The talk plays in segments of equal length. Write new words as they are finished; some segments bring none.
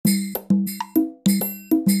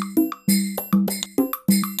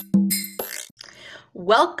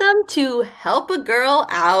Welcome to Help a Girl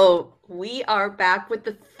Out. We are back with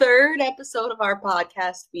the third episode of our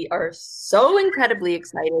podcast. We are so incredibly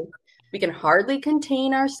excited. We can hardly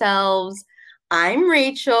contain ourselves. I'm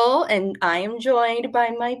Rachel, and I am joined by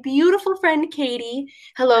my beautiful friend Katie.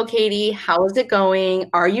 Hello, Katie. How is it going?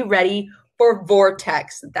 Are you ready for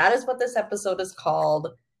Vortex? That is what this episode is called.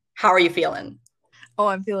 How are you feeling? Oh,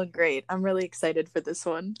 I'm feeling great. I'm really excited for this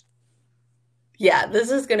one. Yeah, this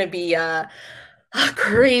is going to be a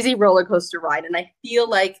crazy roller coaster ride. And I feel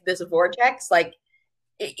like this vortex, like,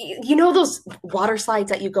 you know, those water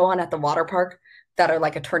slides that you go on at the water park that are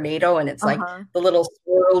like a tornado and it's like Uh-huh. the little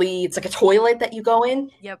swirly, it's like a toilet that you go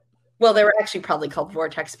in. Yep. Well, they were actually probably called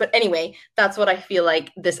vortex. But anyway, that's what I feel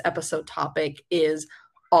like this episode topic is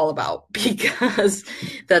all about because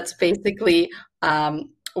that's basically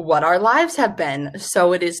what our lives have been.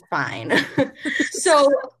 So it is fine.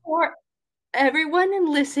 So for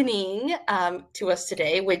everyone listening to us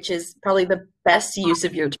today, which is probably the best use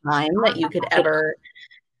of your time that you could ever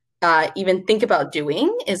even think about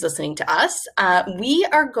doing, is listening to us. We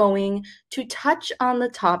are going to touch on the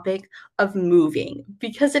topic of moving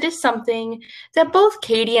because it is something that both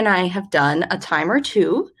Katie and I have done a time or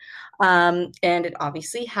two. And it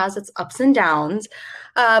obviously has its ups and downs.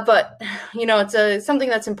 But, you know, something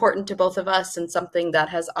that's important to both of us and something that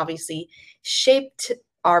has obviously shaped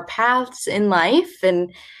our paths in life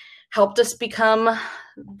and helped us become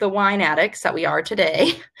the wine addicts that we are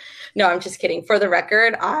today. No, I'm just kidding. For the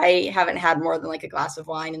record, I haven't had more than like a glass of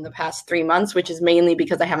wine in the past 3 months, which is mainly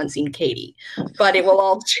because I haven't seen Katie. But it will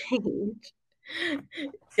all change.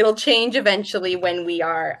 It'll change eventually when we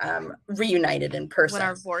are reunited in When person.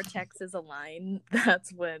 our vortexes align,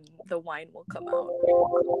 that's when the wine will come out.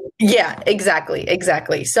 Yeah,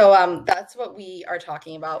 exactly. So that's what we are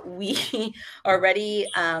talking about. We are ready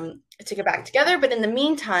to get back together, but in the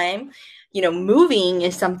meantime, you know, moving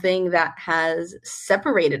is something that has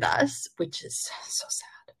separated us, which is so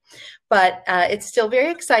sad. But it's still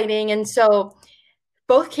very exciting. And so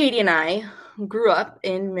both Katie and I grew up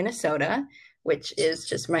in Minnesota, which is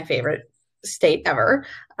just my favorite state ever,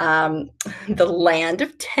 the land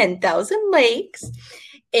of 10,000 lakes.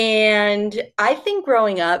 And I think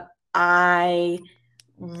growing up, I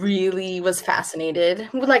really was fascinated,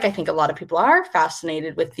 like I think a lot of people are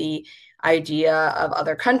fascinated with the idea of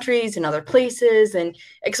other countries and other places. And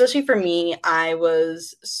especially for me, I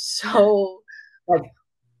was so like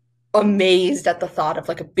amazed at the thought of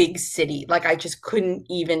like a big city. Like I just couldn't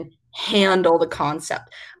even handle the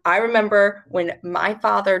concept. I remember when my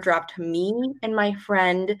father dropped me and my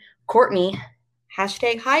friend Courtney,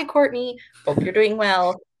 hashtag hi Courtney, hope you're doing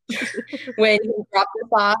well, when he dropped us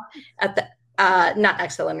off at the not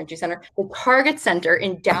Excel Energy Center, the Target Center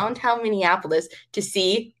in downtown Minneapolis to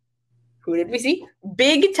see, who did we see?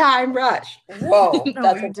 Big Time Rush. Whoa, No,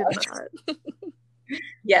 that's you a did not.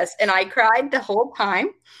 yes. And I cried the whole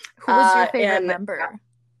time. Who was your favorite And member?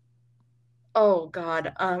 oh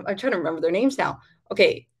God, I'm trying to remember their names now.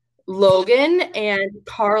 Okay, Logan and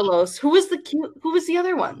Carlos. Who was the cute? Who was the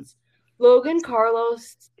other ones? Logan,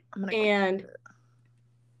 Carlos, I'm gonna go and find it.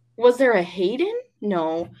 was there a Hayden?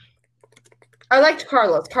 No, I liked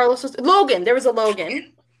Carlos. Carlos was Logan. There was a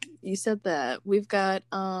Logan. You said that. We've got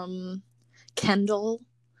Kendall,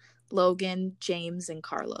 Logan, James, and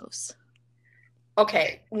Carlos.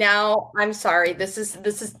 Okay, now I'm sorry. This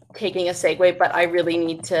is taking a segue, but I really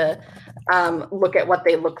need to look at what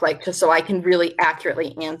they look like just so I can really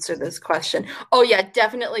accurately answer this question. Oh yeah,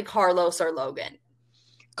 definitely Carlos or Logan.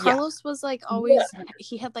 Yeah. Carlos was like always,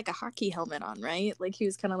 he had like a hockey helmet on, right? Like he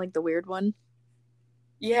was kind of like the weird one.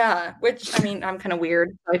 Yeah, which I mean, I'm kind of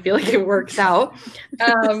weird. So I feel like it works out.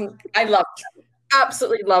 I love them.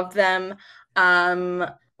 Absolutely love them.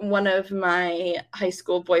 One of my high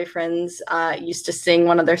school boyfriends used to sing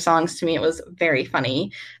one of their songs to me. It was very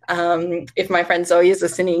funny. If my friend Zoe is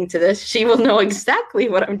listening to this, she will know exactly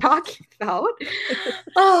what I'm talking about.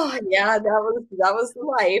 Oh yeah, that was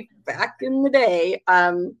life back in the day.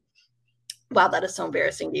 Wow, that is so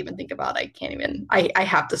embarrassing to even think about. I can't even, I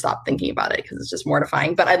have to stop thinking about it because it's just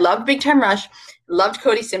mortifying. But I loved Big Time Rush, loved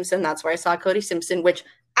Cody Simpson. That's where I saw Cody Simpson, which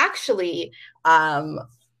actually,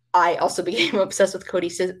 I also became obsessed with Cody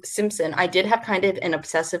Simpson. I did have kind of an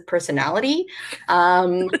obsessive personality for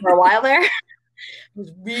a while there. I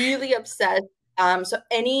was really obsessed. So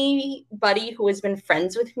anybody who has been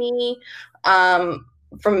friends with me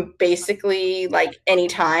from basically like any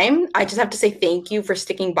time, I just have to say thank you for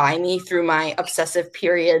sticking by me through my obsessive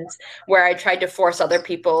periods where I tried to force other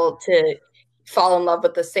people to fall in love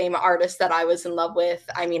with the same artist that I was in love with.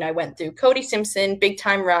 I mean, I went through Cody Simpson, Big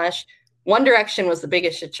Time Rush, One Direction was the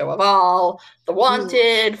biggest shit show of all, The Ooh.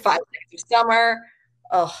 Wanted, 5 Seconds of Summer.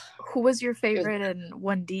 Oh, Who was your it was favorite in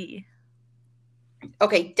 1D?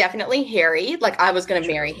 okay, definitely Harry. Like I was gonna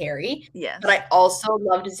marry True. Harry, but Yes. I also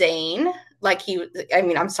loved Zayn. Like I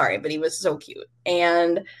mean, I'm sorry, but he was so cute.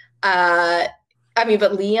 And I mean,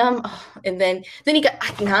 but Liam, oh, and then he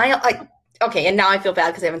got Niall. Okay, and now I feel bad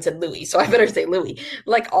because I haven't said Louis, so I better say Louis.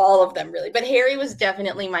 Like all of them, really. But Harry was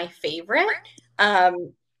definitely my favorite.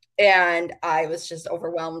 Um, and I was just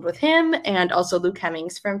overwhelmed with him, and also Luke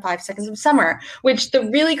Hemmings from 5 Seconds of Summer. Which the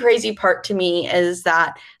really crazy part to me is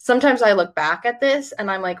that sometimes I look back at this and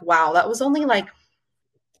I'm like, wow, that was only like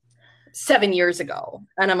 7 years ago.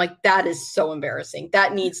 And I'm like, that is so embarrassing.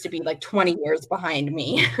 That needs to be like 20 years behind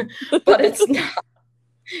me. But it's not.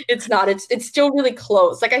 It's not. It's still really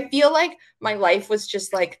close. Like I feel like my life was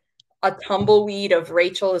just like a tumbleweed of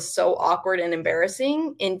Rachel is so awkward and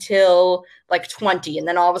embarrassing until like 20. And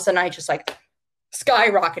then all of a sudden I just like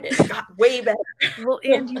skyrocketed, got way better. Well,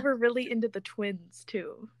 and you were really into the twins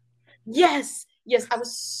too. Yes, yes, I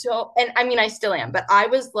was so, and I mean, I still am, but I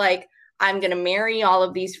was like, I'm gonna marry all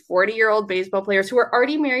of these 40-year-old baseball players who are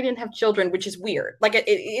already married and have children, which is weird. Like,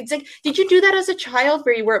 it's like, did you do that as a child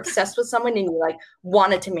where you were obsessed with someone and you like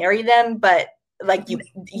wanted to marry them, but like you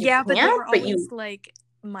Yeah, but they can't, were but always you, like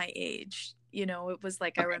my age. You know, it was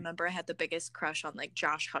like I okay. remember I had the biggest crush on like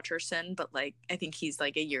Josh Hutcherson, but like I think he's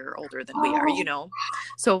like a year older than we are, you Oh, know.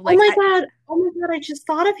 So oh like my God, oh my God, I just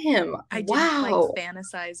thought of him. I didn't like Wow.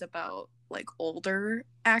 fantasize about like older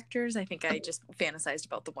actors. I think I just fantasized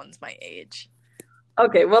about the ones my age.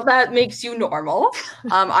 Okay, well, that makes you normal.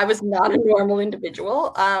 I was not a normal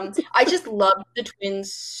individual. I just loved the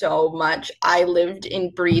twins so much. I lived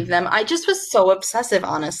and breathed them. I just was so obsessive,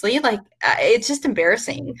 honestly. Like, it's just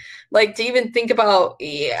embarrassing. Like, to even think about,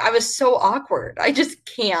 I was so awkward. I just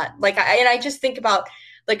can't. Like, and I just think about,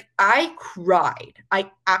 like, I cried. I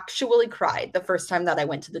actually cried the first time that I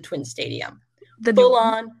went to the Twin Stadium. The new Full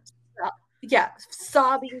one. on, yeah,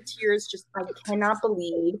 sobbing tears. Just, I cannot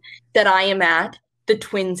believe that I am at the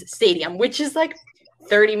Twins Stadium, which is like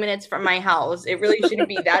 30 minutes from my house. It really shouldn't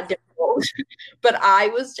be that difficult. But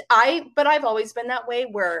I've always been that way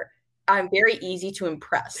where I'm very easy to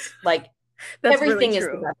impress. Like That's really everything is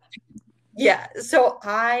the true. best. Yeah. So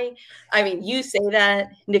I mean, you say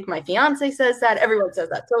that, Nick, my fiance says that, everyone says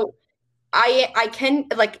that. So I can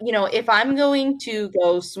like, if I'm going to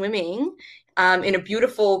go swimming in a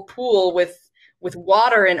beautiful pool with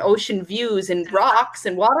water and ocean views and rocks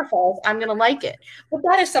and waterfalls, I'm gonna like it. But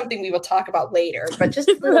that is something we will talk about later. But just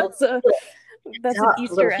that's a that's an little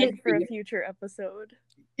Easter hint egg for for a you. future episode.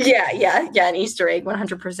 Yeah, yeah, yeah, an Easter egg,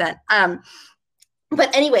 100%.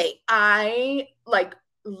 But anyway, I like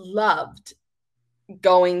loved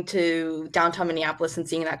going to downtown Minneapolis and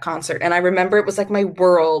seeing that concert. And I remember it was like my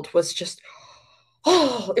world was just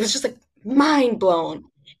oh, it was just like mind blown.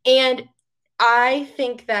 And I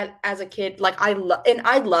think that as a kid, like I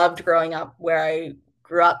loved growing up where I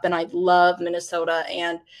grew up and I love Minnesota.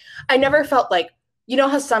 And I never felt like,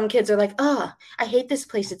 how some kids are like, oh, I hate this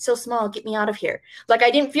place. It's so small. Get me out of here. Like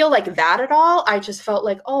I didn't feel like that at all. I just felt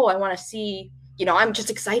like, oh, I want to see, I'm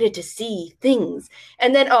just excited to see things.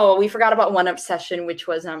 And then, oh, we forgot about one obsession, which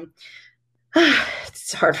was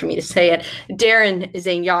it's hard for me to say it. Darren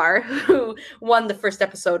Zanyar, who won the first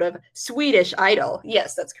episode of Swedish Idol.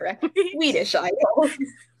 Yes, that's correct. Swedish Idol.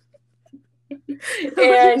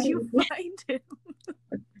 How did you And find him?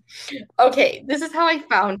 okay, this is how I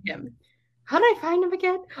found him. How did I find him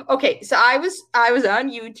again? Okay, so I was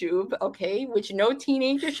on YouTube, okay, which no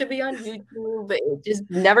teenager should be on YouTube. It just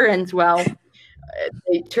never ends well.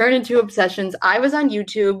 They turn into obsessions. I was on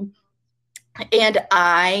YouTube and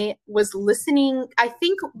I was listening. I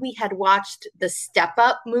think we had watched the Step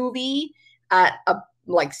Up movie at a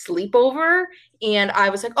like sleepover, and I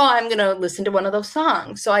was like, "Oh, I'm gonna listen to one of those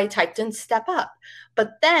songs." So I typed in "Step Up,"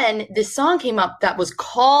 but then this song came up that was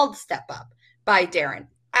called "Step Up" by Darren.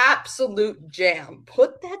 Absolute jam.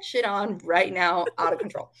 Put that shit on right now. Out of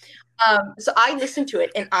control. So I listened to it,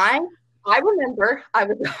 and I remember I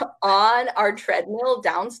was on our treadmill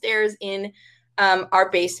downstairs in our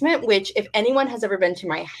basement, which if anyone has ever been to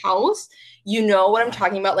my house, you know what I'm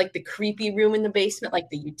talking about, like the creepy room in the basement, like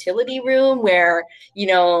the utility room where,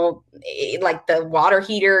 like the water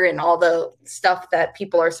heater and all the stuff that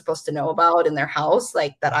people are supposed to know about in their house,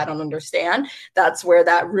 like that I don't understand. That's where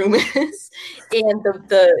that room is. And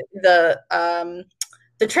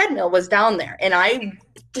the treadmill was down there. And I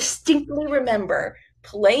distinctly remember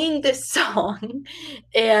playing this song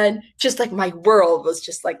and just like my world was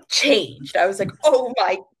just like changed. I was like, oh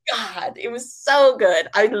my God, it was so good.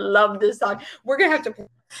 I love this song. We're gonna have to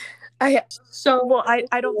I So well,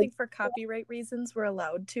 I don't think for copyright reasons we're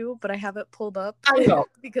allowed to, but I have it pulled up I know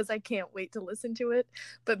because I can't wait to listen to it.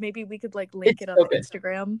 But maybe we could like link it's it on so the good.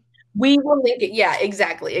 Instagram. We will link it. Yeah,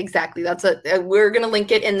 exactly. Exactly. We're going to link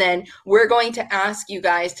it and then we're going to ask you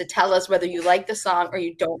guys to tell us whether you like the song or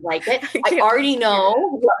you don't like it. I I can't wait already to hear know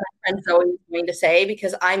it. what my friend Zoe is going to say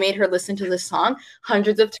because I made her listen to this song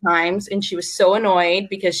hundreds of times and she was so annoyed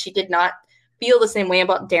because she did not feel the same way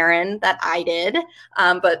about Darren that I did.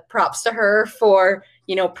 But props to her for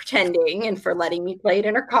pretending and for letting me play it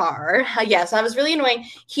in her car. Yes, I was really annoying.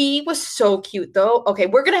 He was so cute though. Okay,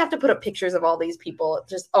 we're gonna have to put up pictures of all these people.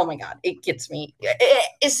 Just oh my god, it gets me.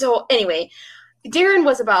 So anyway, Darren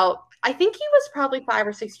was about, I think he was probably 5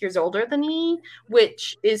 or 6 years older than me,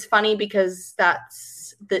 which is funny because that's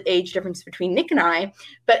the age difference between Nick and I.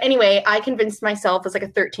 But anyway, I convinced myself as like a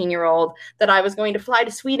 13-year-old that I was going to fly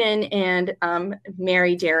to Sweden and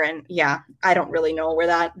marry Darren. Yeah, I don't really know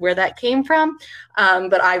where that came from,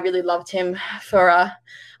 but I really loved him for a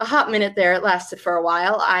hot minute there. It lasted for a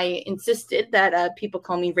while. I insisted that people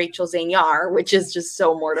call me Rachel Zanyar, which is just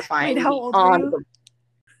so Wait, mortifying how old were beyond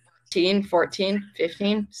you? 14,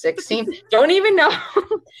 15, 16. Don't even know.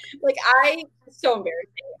 Like I so embarrassing.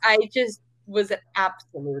 I just was an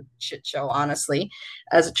absolute shit show, honestly,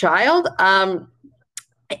 as a child.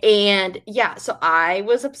 And yeah, so I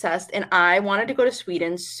was obsessed and I wanted to go to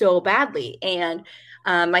Sweden so badly. And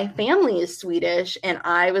my family is Swedish, and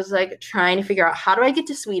I was like trying to figure out how do I get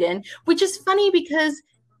to Sweden, which is funny because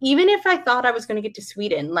even if I thought I was going to get to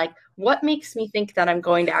Sweden, like what makes me think that I'm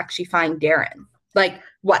going to actually find Darren? Like,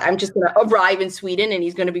 what? I'm just going to arrive in Sweden and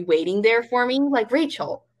he's going to be waiting there for me? Like,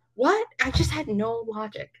 Rachel, what? I just had no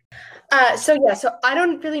logic. So yeah, so I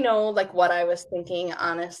don't really know like what I was thinking,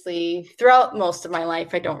 honestly. Throughout most of my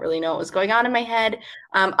life, I don't really know what was going on in my head,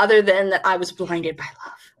 other than that I was blinded by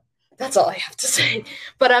love. That's all I have to say.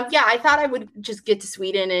 But yeah, I thought I would just get to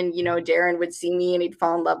Sweden and Darren would see me and he'd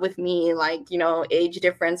fall in love with me, like age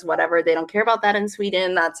difference, whatever. They don't care about that in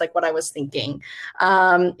Sweden. That's like what I was thinking,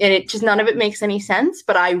 and it just none of it makes any sense.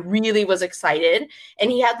 But I really was excited,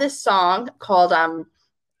 and he had this song called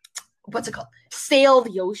what's it called? Sail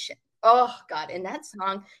the Ocean. Oh God. And that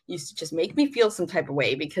song used to just make me feel some type of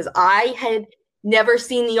way because I had never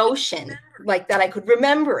seen the ocean like that. I could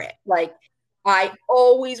remember it. Like I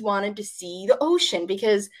always wanted to see the ocean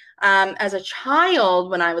because as a child,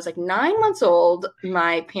 when I was like 9 months old,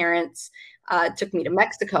 my parents took me to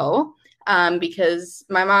Mexico because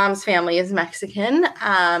my mom's family is Mexican,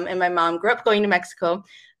 and my mom grew up going to Mexico.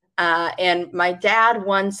 And my dad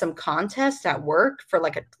won some contest at work for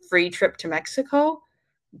like a free trip to Mexico.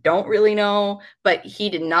 Don't really know, but he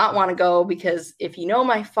did not want to go because if you know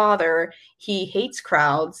my father, he hates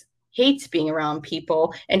crowds, hates being around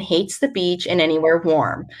people, and hates the beach and anywhere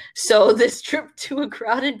warm. So this trip to a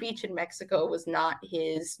crowded beach in Mexico was not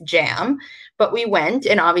his jam, but we went,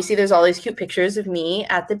 and obviously there's all these cute pictures of me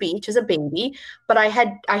at the beach as a baby, but I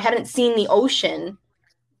hadn't seen the ocean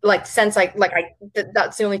like since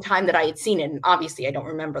that's the only time that I had seen it, and obviously I don't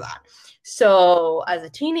remember that. So as a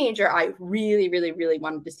teenager, I really, really, really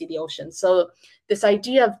wanted to see the ocean. So this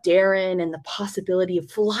idea of Darren and the possibility of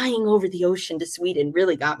flying over the ocean to Sweden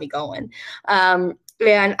really got me going. And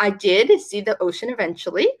I did see the ocean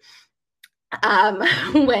eventually, um,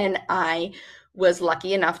 when I was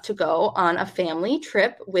lucky enough to go on a family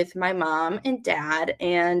trip with my mom and dad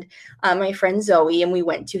and my friend Zoe, and we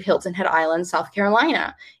went to Hilton Head Island, South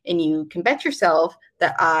Carolina. And you can bet yourself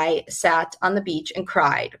that I sat on the beach and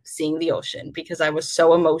cried seeing the ocean because I was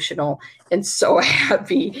so emotional and so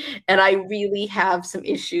happy. And I really have some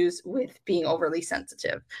issues with being overly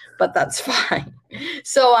sensitive, but that's fine.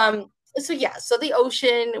 So, so yeah, so the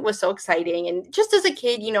ocean was so exciting, and just as a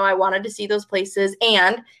kid, I wanted to see those places.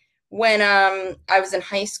 And when I was in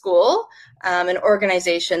high school, an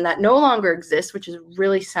organization that no longer exists, which is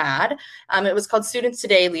really sad. It was called Students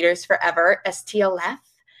Today, Leaders Forever, STLF.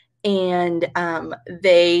 And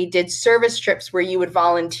they did service trips where you would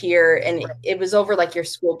volunteer, and it was over like your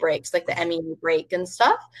school breaks, like the MEU break and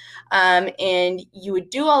stuff. And you would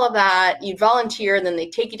do all of that. You'd volunteer, and then they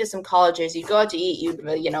take you to some colleges. You'd go out to eat. You'd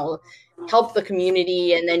help the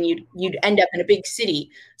community, and then you'd end up in a big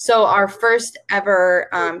city. So our first ever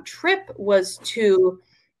trip was to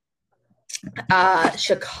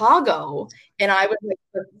Chicago, and I was like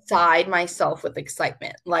beside myself with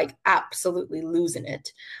excitement, like absolutely losing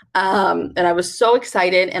it. And I was so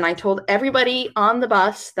excited, and I told everybody on the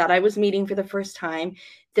bus that I was meeting for the first time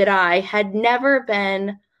that I had never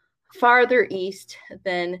been farther east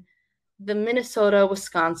than the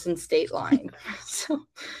Minnesota-Wisconsin state line. So,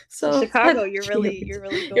 So so Chicago, that's you're cute. really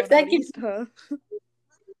If going that out gives east, huh?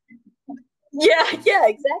 Yeah, yeah,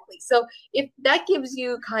 exactly. So if that gives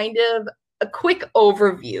you kind of a quick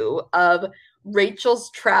overview of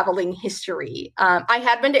Rachel's traveling history. I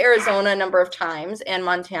had been to Arizona a number of times and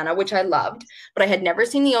Montana, which I loved, but I had never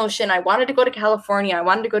seen the ocean. I wanted to go to California. I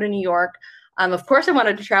wanted to go to New York. Of course, I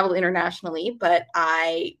wanted to travel internationally, but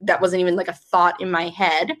I that wasn't even like a thought in my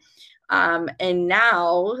head. And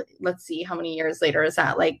now, let's see, how many years later is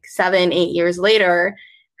that? Like 7, 8 years later,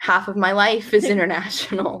 half of my life is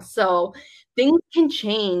international. So things can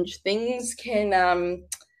change. Things can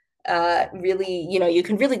really, you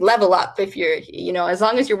can really level up if you're, as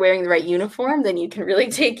long as you're wearing the right uniform, then you can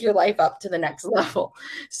really take your life up to the next level.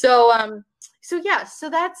 So yeah, so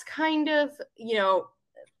that's kind of,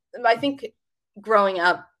 I think growing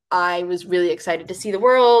up, I was really excited to see the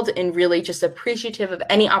world and really just appreciative of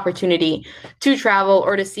any opportunity to travel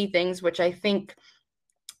or to see things, which I think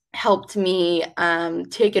helped me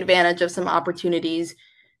take advantage of some opportunities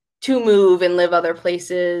to move and live other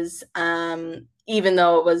places, even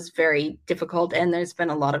though it was very difficult and there's been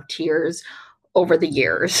a lot of tears over the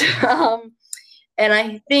years. And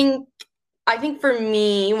I think for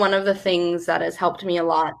me, one of the things that has helped me a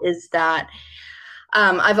lot is that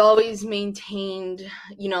I've always maintained,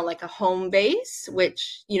 like a home base,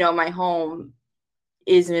 which, my home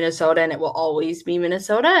is Minnesota and it will always be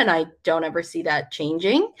Minnesota. And I don't ever see that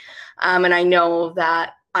changing. And I know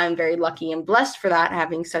that I'm very lucky and blessed for that,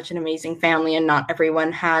 having such an amazing family, and not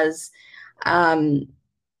everyone has um,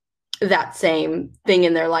 that same thing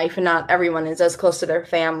in their life, and not everyone is as close to their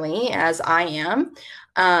family as I am.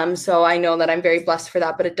 So I know that I'm very blessed for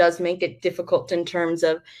that, but it does make it difficult in terms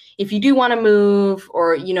of if you do want to move,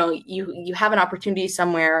 or you have an opportunity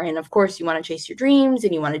somewhere, and of course you want to chase your dreams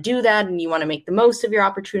and you want to do that and you want to make the most of your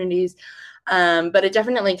opportunities. But it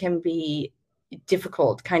definitely can be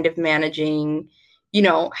difficult kind of managing,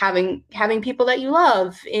 having people that you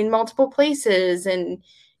love in multiple places, and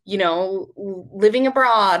living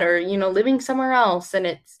abroad, or living somewhere else. And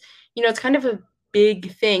it's kind of a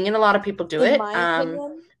big thing, and a lot of people do In it. my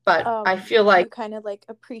opinion, But I feel like, you kind of like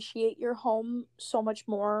appreciate your home so much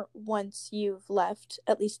more once you've left,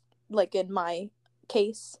 at least like in my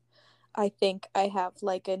case. I think I have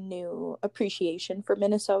like a new appreciation for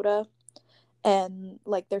Minnesota, and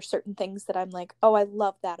like there's certain things that I'm like, oh, I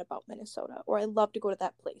love that about Minnesota, or I love to go to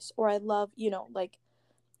that place, or I love, like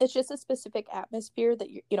it's just a specific atmosphere that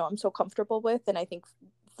I'm so comfortable with. And I think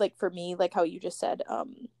like for me, like how you just said,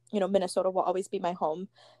 Minnesota will always be my home.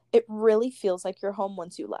 It really feels like your home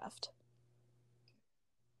once you left.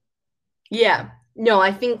 yeah, no,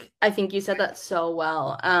 I think you said that so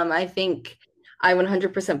well. I think I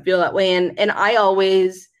 100% feel that way, and I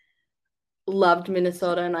always loved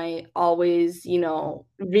Minnesota, and I always,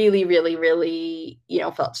 really, really, really,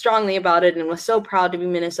 felt strongly about it and was so proud to be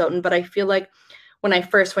Minnesotan. But I feel like when I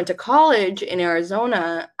first went to college in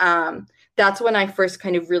Arizona, that's when I first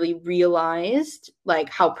kind of really realized like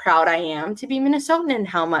how proud I am to be Minnesotan and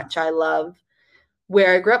how much I love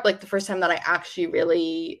where I grew up. Like the first time that I actually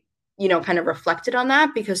really, kind of reflected on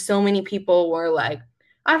that, because so many people were like,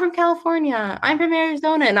 I'm from California, I'm from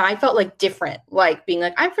Arizona. And I felt like different, like being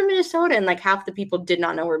like, I'm from Minnesota. And like half the people did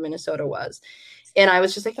not know where Minnesota was. And I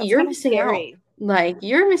was just like, That's you're kind of missing out. scary. Like,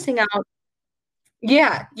 you're missing out.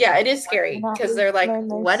 Yeah, yeah, it is Why scary not because they're like, learn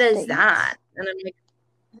their what is that? states? And I'm like,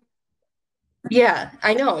 yeah,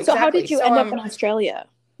 I know, So how exactly. did you So end up in Australia?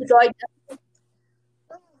 so I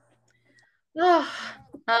uh,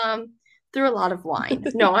 um through a lot of wine.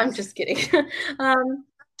 No, I'm just kidding. um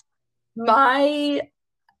my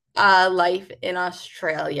life in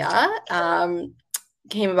Australia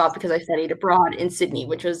came about because I studied abroad in Sydney,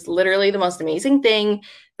 which was literally the most amazing thing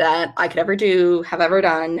that I could ever do, have ever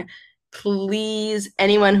done. Please,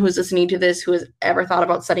 anyone who's listening to this who has ever thought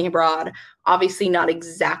about studying abroad, obviously not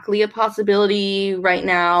exactly a possibility right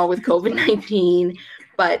now with COVID-19,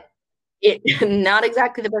 but it not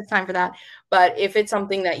exactly the best time for that. But if it's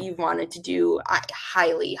something that you've wanted to do, I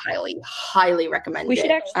highly, highly, highly We recommend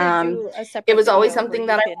should it. actually do a It separate was always video where something you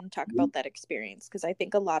that can talk about that experience, because I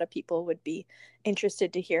think a lot of people would be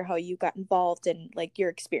interested to hear how you got involved and like your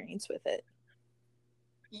experience with it.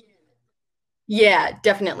 Yeah,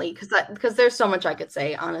 definitely. Because there's so much I could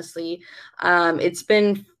say, honestly. It's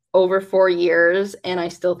been over 4 years and I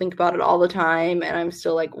still think about it all the time. And I'm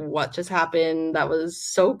still like, what just happened? That was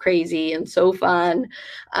so crazy and so fun.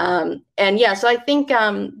 And yeah, so I think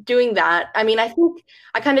doing that, I mean, I think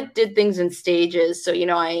I kind of did things in stages. So,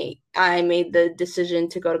 I made the decision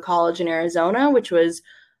to go to college in Arizona, which was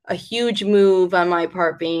a huge move on my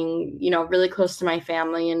part, being, really close to my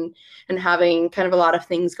family, and having kind of a lot of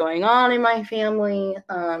things going on in my family.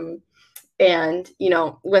 And,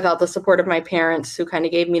 without the support of my parents who kind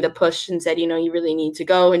of gave me the push and said, you really need to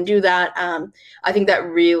go and do that, I think that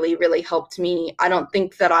really, really helped me. I don't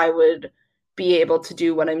think that I would be able to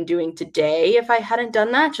do what I'm doing today if I hadn't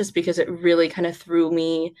done that, just because it really kind of threw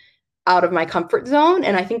me out of my comfort zone.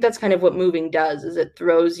 And I think that's kind of what moving does, is it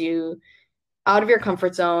throws you out of your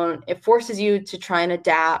comfort zone. It forces you to try and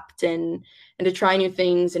adapt and to try new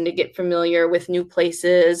things and to get familiar with new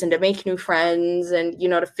places and to make new friends and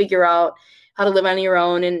to figure out how to live on your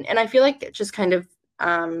own. And I feel like it just kind of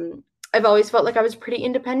I've always felt like I was pretty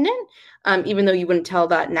independent, even though you wouldn't tell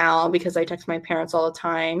that now because I text my parents all the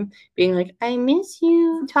time, being like, "I miss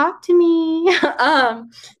you, talk to me."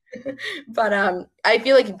 But I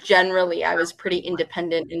feel like generally I was pretty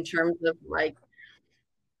independent in terms of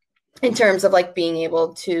being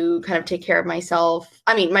able to kind of take care of myself.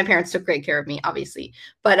 I mean, my parents took great care of me, obviously,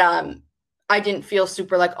 but I didn't feel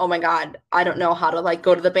super like, oh my God, I don't know how to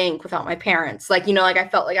go to the bank without my parents. I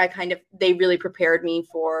felt like they really prepared me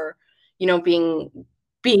for,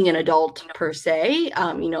 being an adult per se.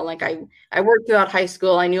 I worked throughout high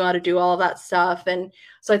school. I knew how to do all of that stuff. And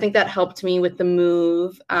so I think that helped me with the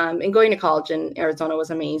move. And going to college in Arizona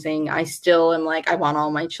was amazing. I still am I want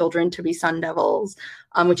all my children to be Sun Devils,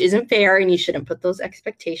 which isn't fair, and you shouldn't put those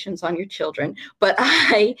expectations on your children. But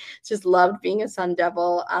I just loved being a Sun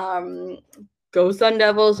Devil. Go Sun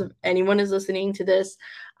Devils! If anyone is listening to this,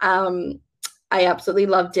 I absolutely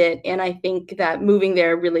loved it, and I think that moving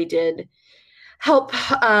there really did help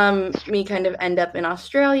me kind of end up in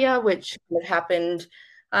Australia, which happened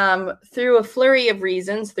through a flurry of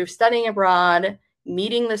reasons, through studying abroad,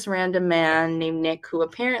 meeting this random man named Nick, who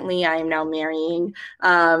apparently I am now marrying,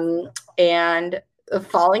 and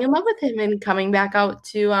falling in love with him and coming back out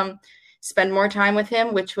to spend more time with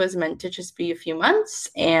him, which was meant to just be a few months.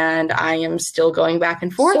 And I am still going back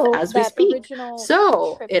and forth So as we that speak. original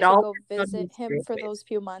So trip it to all go visit him for those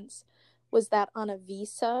few months, was that on a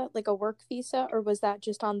visa, like a work visa, or was that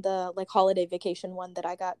just on the holiday vacation one that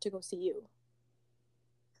I got to go see you?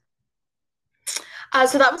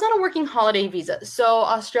 So that was on a working holiday visa. So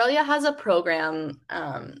Australia has a program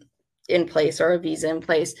in place, or a visa in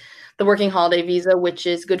place, the working holiday visa, which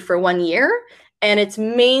is good for 1 year. And it's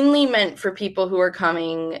mainly meant for people who are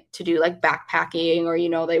coming to do backpacking, or,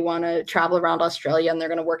 they want to travel around Australia and they're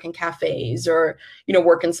going to work in cafes or,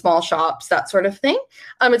 work in small shops, that sort of thing.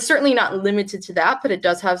 It's certainly not limited to that, but it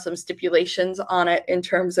does have some stipulations on it in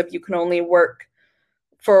terms of you can only work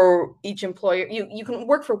for each employer. You can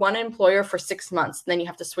work for one employer for 6 months, and then you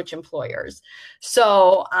have to switch employers.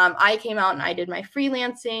 So I came out and I did my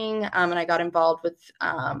freelancing, and I got involved with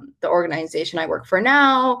the organization I work for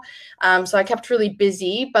now. So I kept really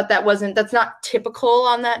busy, but that's not typical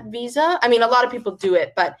on that visa. I mean, a lot of people do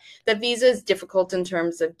it, but the visa is difficult in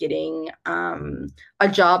terms of getting a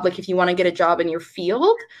job. If you want to get a job in your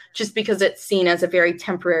field, just because it's seen as a very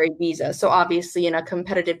temporary visa. So obviously in a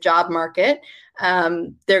competitive job market,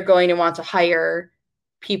 they're going to want to hire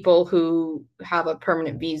people who have a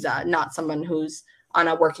permanent visa, not someone who's on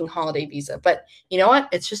a working holiday visa. But you know what?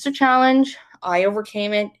 It's just a challenge. I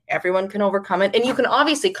overcame it. Everyone can overcome it. And you can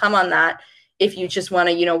obviously come on that if you just want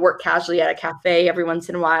to, work casually at a cafe every once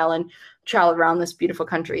in a while and travel around this beautiful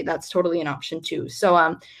country. That's totally an option too. So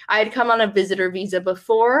I had come on a visitor visa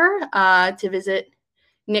before to visit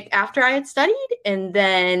Nick after I had studied, and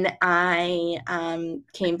then I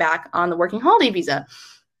came back on the working holiday visa.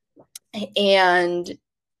 And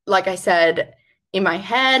like I said, in my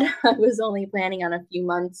head, I was only planning on a few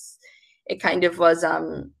months. It kind of was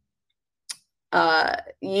there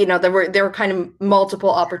were kind of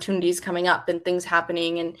multiple opportunities coming up and things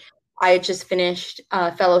happening, and I had just finished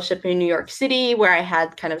a fellowship in New York City where I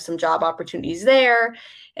had kind of some job opportunities there,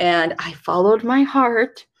 and I followed my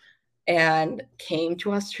heart and came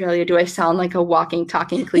to Australia. Do I sound like a walking,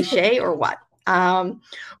 talking cliche or what?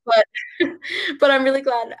 But but I'm really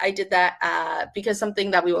glad I did that because something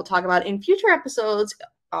that we will talk about in future episodes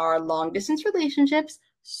are long distance relationships.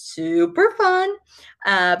 Super fun,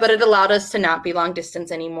 but it allowed us to not be long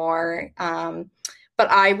distance anymore. But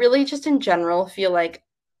I really just in general feel like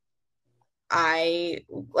I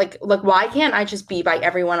why can't I just be by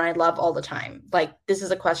everyone I love all the time? This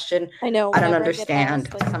is a question I know I don't whenever I get understand.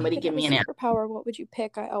 asked, if you Somebody could give have a me an answer. superpower, what would you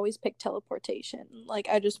pick? I always pick teleportation.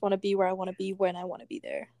 I just want to be where I want to be when I want to be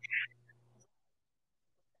there.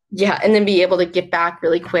 Yeah, and then be able to get back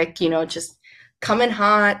really quick, just come in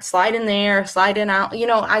hot, slide in there, slide in out.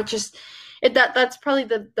 That's probably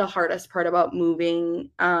the hardest part about moving,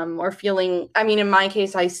 or feeling. I mean, in my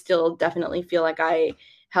case, I still definitely feel like I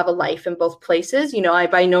have a life in both places. I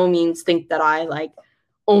by no means think that I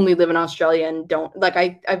only live in Australia and don't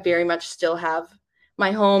I very much still have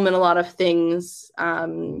my home and a lot of things,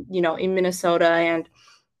 in Minnesota. And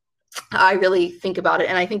I really think about it.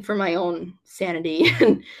 And I think for my own sanity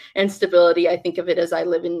and stability, I think of it as I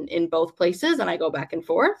live in both places and I go back and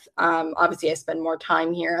forth. Obviously, I spend more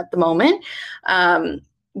time here at the moment. Um,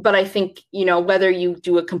 but I think, whether you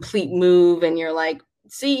do a complete move and you're like,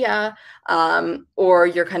 see ya, or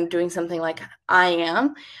you're kind of doing something like I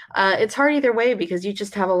am, it's hard either way because you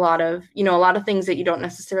just have a lot of things that you don't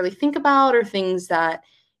necessarily think about or things that,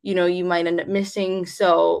 you might end up missing.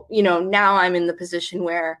 So, now I'm in the position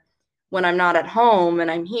where when I'm not at home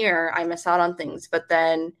and I'm here, I miss out on things. But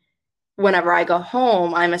then whenever I go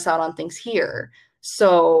home, I miss out on things here.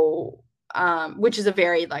 So, which is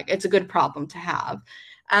it's a good problem to have.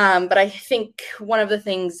 But I think one of the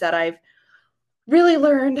things that I've really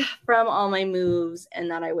learned from all my moves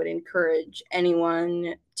and that I would encourage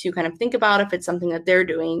anyone to kind of think about if it's something that they're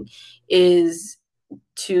doing is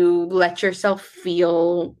to let yourself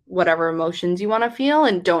feel whatever emotions you want to feel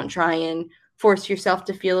and don't try and force yourself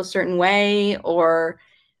to feel a certain way or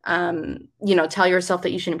tell yourself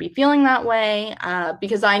that you shouldn't be feeling that way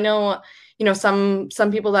because I know some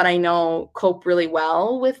people that I know cope really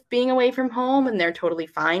well with being away from home and they're totally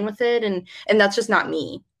fine with it, and that's just not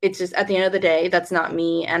me. It's just at the end of the day, that's not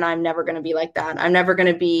me, and I'm never going to be like that. I'm never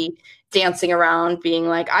going to be dancing around being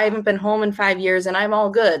like, I haven't been home in 5 years and I'm all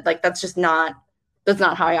good. Like that's not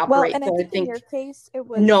how I Well, operate. and I So I think in think your case, it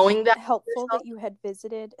was knowing that helpful yourself, that you had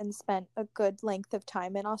visited and spent a good length of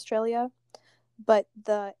time in Australia, but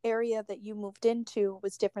the area that you moved into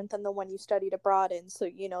was different than the one you studied abroad in. So,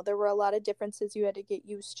 there were a lot of differences you had to get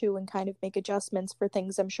used to and kind of make adjustments for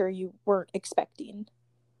things I'm sure you weren't expecting.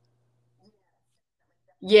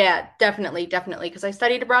 yeah, definitely, definitely. Because I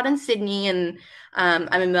studied abroad in Sydney, and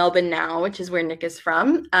I'm in Melbourne now, which is where Nick is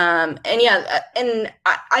from. And yeah, and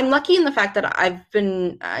I'm lucky in the fact that I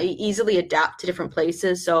easily adapt to different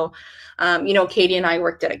places. So, Katie and I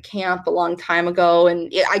worked at a camp a long time ago,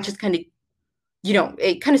 and I just kind of,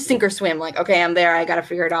 it kind of sink or swim. Like, okay, I'm there. I got to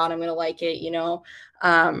figure it out. I'm gonna like it.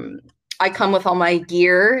 Um, I come with all my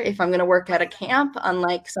gear if I'm gonna work at a camp,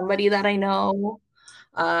 unlike somebody that I know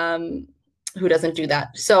um, who doesn't do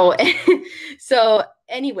that. So, so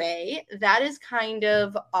anyway, that is kind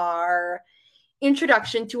of our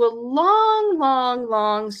introduction to a long, long,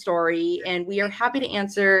 long story, and we are happy to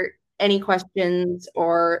answer any questions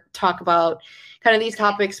or talk about kind of these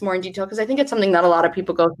topics more in detail because I think it's something that a lot of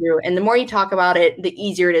people go through. And the more you talk about it, the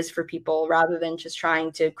easier it is for people rather than just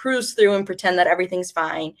trying to cruise through and pretend that everything's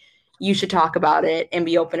fine. You should talk about it and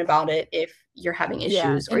be open about it if you're having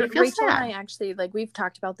Yeah, issues or and you feel Rachel and sad. I actually we've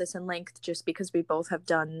talked about this in length just because we both have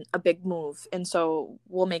done a big move, and so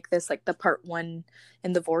we'll make this like the part one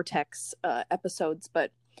in the Vortex episodes.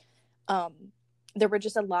 But um, there were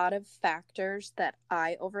just a lot of factors that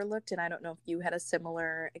I overlooked, and I don't know if you had a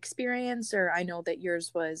similar experience, or I know that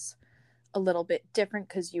yours was a little bit different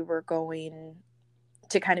because you were going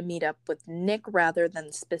to kind of meet up with Nick rather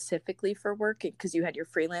than specifically for work because you had your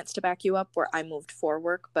freelance to back you up, where I moved for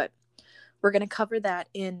work, but we're going to cover that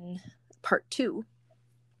in part two.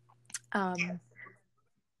 Um,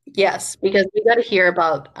 Yes, because we got to hear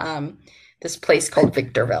about this place called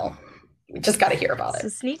Victorville. We just got to hear about so,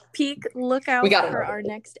 it. sneak peek, look We out got to for know. our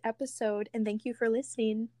next episode. And thank you for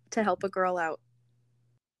listening to Help a Girl Out.